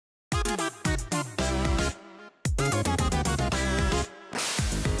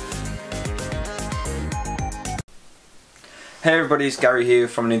Hey everybody, it's Gary here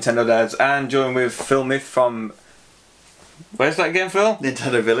from Nintendo Dads, and joined with Phil Myth from... Where's that again, Phil?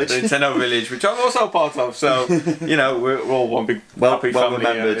 Nintendo Village. The Nintendo Village, which I'm also part of, so, you know, we're all one big happy well family.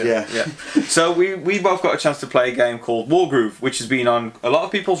 remembered, yeah. So we both got a chance to play a game called Wargroove, which has been on a lot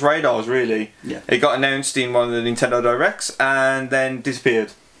of people's radars, really. Yeah. It got announced in one of the Nintendo Directs, and then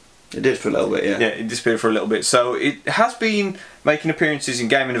disappeared. It did for a little bit, yeah. Yeah, it disappeared for a little bit. So it has been making appearances in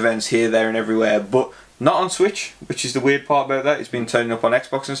gaming events here, there and everywhere, but not on Switch, which is the weird part about that. It's been turning up on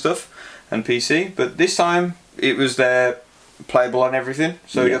Xbox and stuff, and PC, but this time it was there, playable on everything,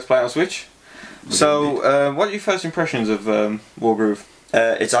 so you got to play it on Switch. So, what are your first impressions of Wargroove?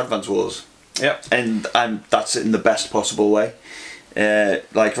 It's Advance Wars. Yep. And that's in the best possible way.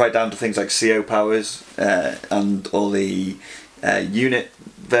 Like right down to things like CO powers and all the unit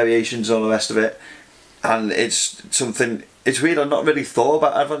variations and all the rest of it. And it's something, it's weird, I've not really thought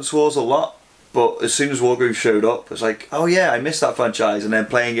about Advance Wars a lot, but as soon as Wargroove showed up, it's like, oh yeah, I missed that franchise. And then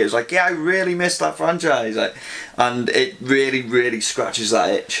playing it was like, yeah, I really missed that franchise. And it really, really scratches that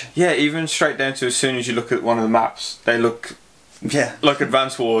itch. Yeah, even straight down to as soon as you look at one of the maps, they look like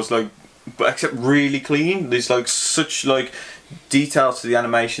Advance Wars, but except really clean. There's like such details to the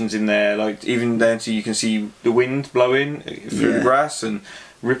animations in there, like even down to you can see the wind blowing through the grass and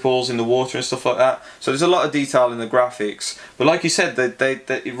ripples in the water and stuff like that. So there's a lot of detail in the graphics, but like you said,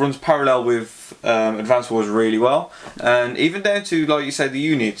 it runs parallel with Advance Wars really well, and even down to, like you said, the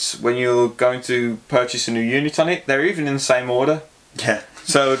units. When you're going to purchase a new unit on it, they're even in the same order. Yeah.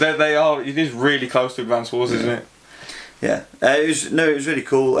 So they are. It is really close to Advance Wars, isn't it? Yeah. It was really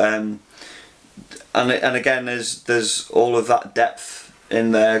cool. And again, there's all of that depth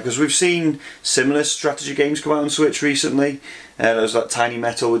in there, because we've seen similar strategy games come out on Switch recently. There was that Tiny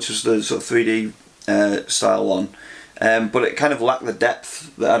Metal, which was the sort of 3D style one, but it kind of lacked the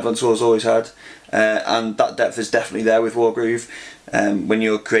depth that Advance Wars always had, and that depth is definitely there with Wargroove. When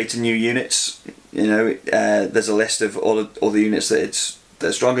you're creating new units, you know, there's a list of all the units that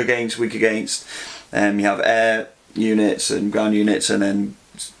they're strong against, weak against. You have air units and ground units, and then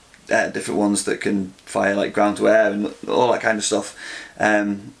different ones that can fire like ground to air and all that kind of stuff.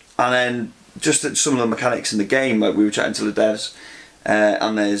 And then just some of the mechanics in the game, like we were chatting to the devs,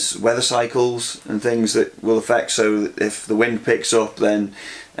 and there's weather cycles and things that will affect. So if the wind picks up, then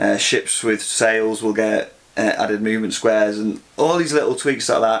ships with sails will get added movement squares, and all these little tweaks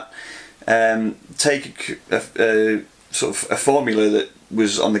like that. Take a sort of a formula that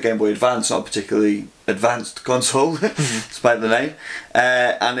was on the Game Boy Advance, not a particularly advanced console, despite the name,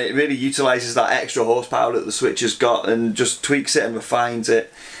 and it really utilises that extra horsepower that the Switch has got, and just tweaks it and refines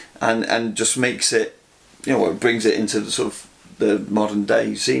it, and just makes it, you know, it brings it into the sort of the modern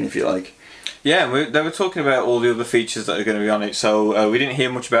day scene, if you like. Yeah, they were talking about all the other features that are going to be on it, so we didn't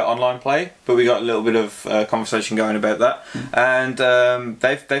hear much about online play, but we got a little bit of conversation going about that, and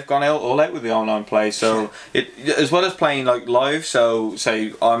they've gone all out with the online play. So as well as playing like live, so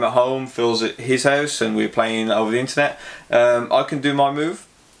say I'm at home, Phil's at his house, and we're playing over the internet. I can do my move,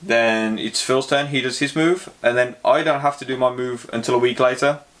 then it's Phil's turn, he does his move, and then I don't have to do my move until a week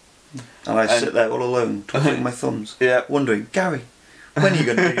later. And I sit there all alone, twiddling my thumbs, wondering, Gary, when are you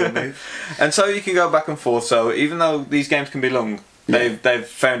going to do your move? And so you can go back and forth. So even though these games can be long, they've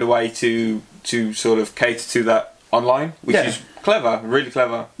found a way to sort of cater to that online, which is clever, really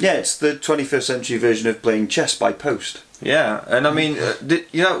clever. Yeah, it's the 21st century version of playing chess by post. Yeah, and I mean,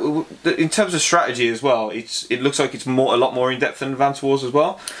 you know, in terms of strategy as well, it looks like it's a lot more in depth than Advance Wars as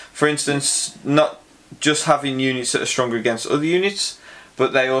well. For instance, not just having units that are stronger against other units,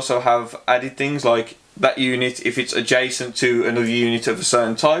 but they also have added things like that unit, if it's adjacent to another unit of a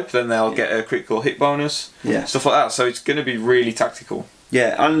certain type, then they'll get a critical hit bonus. Yeah. Stuff like that. So it's going to be really tactical.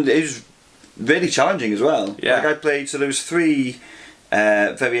 Yeah, and it was really challenging as well. Yeah. Like I played, so there was 3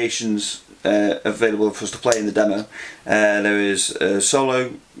 variations available for us to play in the demo. There is a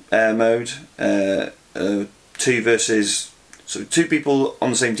solo mode, 2 versus, so 2 people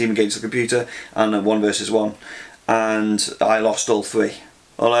on the same team against the computer, and a 1 versus 1. And I lost all 3.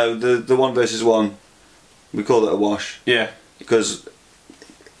 Although the 1 versus 1, we call it a wash. Yeah. Because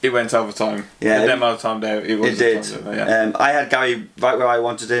it went overtime. Yeah. The demo timed out. It did. I had Gary right where I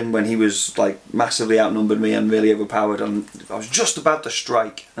wanted him when he was like massively outnumbered me and really overpowered, and I was just about to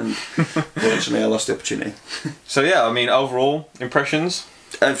strike, and fortunately I lost the opportunity. So yeah, I mean, overall impressions?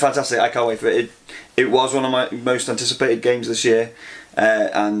 Fantastic. I can't wait for it. It was one of my most anticipated games this year,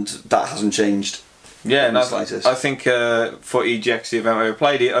 and that hasn't changed. Yeah, and I think for EGX, the event where we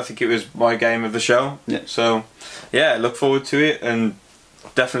played it, I think it was my game of the show. Yeah. So, yeah, look forward to it, and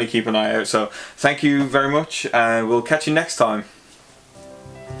definitely keep an eye out. So, thank you very much, and we'll catch you next time.